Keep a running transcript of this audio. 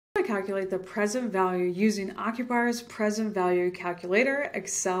calculate the present value using Occupier's present value calculator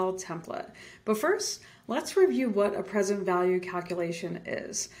Excel template. But first, let's review what a present value calculation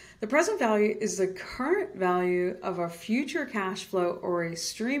is. The present value is the current value of a future cash flow or a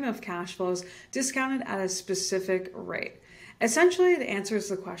stream of cash flows discounted at a specific rate. Essentially, it answers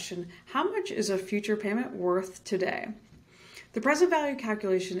the question, how much is a future payment worth today? The present value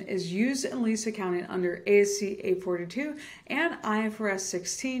calculation is used in lease accounting under ASC 842 and IFRS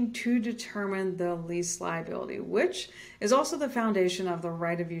 16 to determine the lease liability, which is also the foundation of the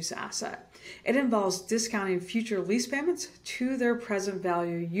right of use asset. It involves discounting future lease payments to their present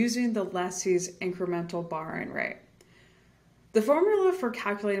value using the lessee's incremental borrowing rate. The formula for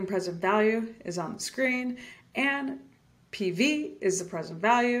calculating present value is on the screen, and PV is the present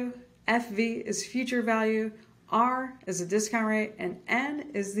value, FV is future value, R is the discount rate, and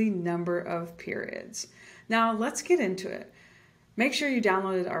N is the number of periods. Now let's get into it. Make sure you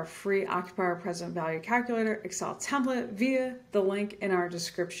downloaded our free Occupier Present Value Calculator Excel template via the link in our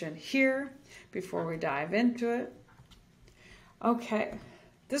description here before we dive into it. Okay,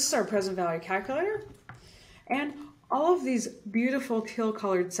 this is our present value calculator, and all of these beautiful teal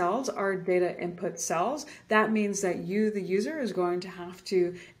colored cells are data input cells. That means that you, the user, is going to have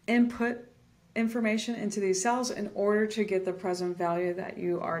to input information into these cells in order to get the present value that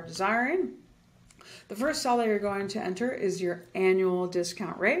you are desiring. The first cell that you're going to enter is your annual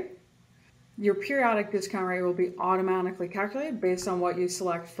discount rate. Your periodic discount rate will be automatically calculated based on what you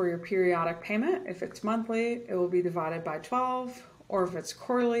select for your periodic payment. If it's monthly, it will be divided by 12, or if it's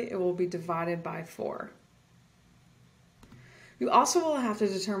quarterly, it will be divided by 4. You also will have to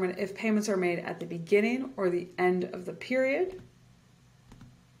determine if payments are made at the beginning or the end of the period.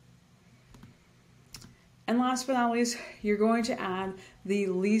 And last but not least, you're going to add the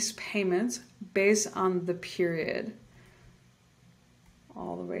lease payments based on the period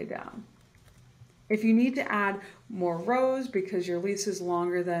all the way down. If you need to add more rows because your lease is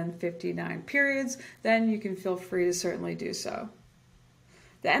longer than 59 periods, then you can feel free to certainly do so.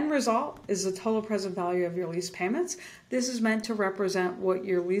 The end result is the total present value of your lease payments. This is meant to represent what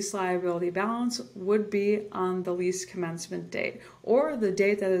your lease liability balance would be on the lease commencement date, or the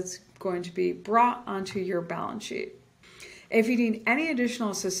date that it's going to be brought onto your balance sheet. If you need any additional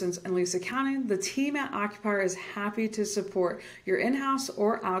assistance in lease accounting, the team at Occupier is happy to support your in-house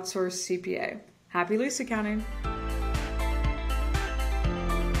or outsourced CPA. Happy lease accounting!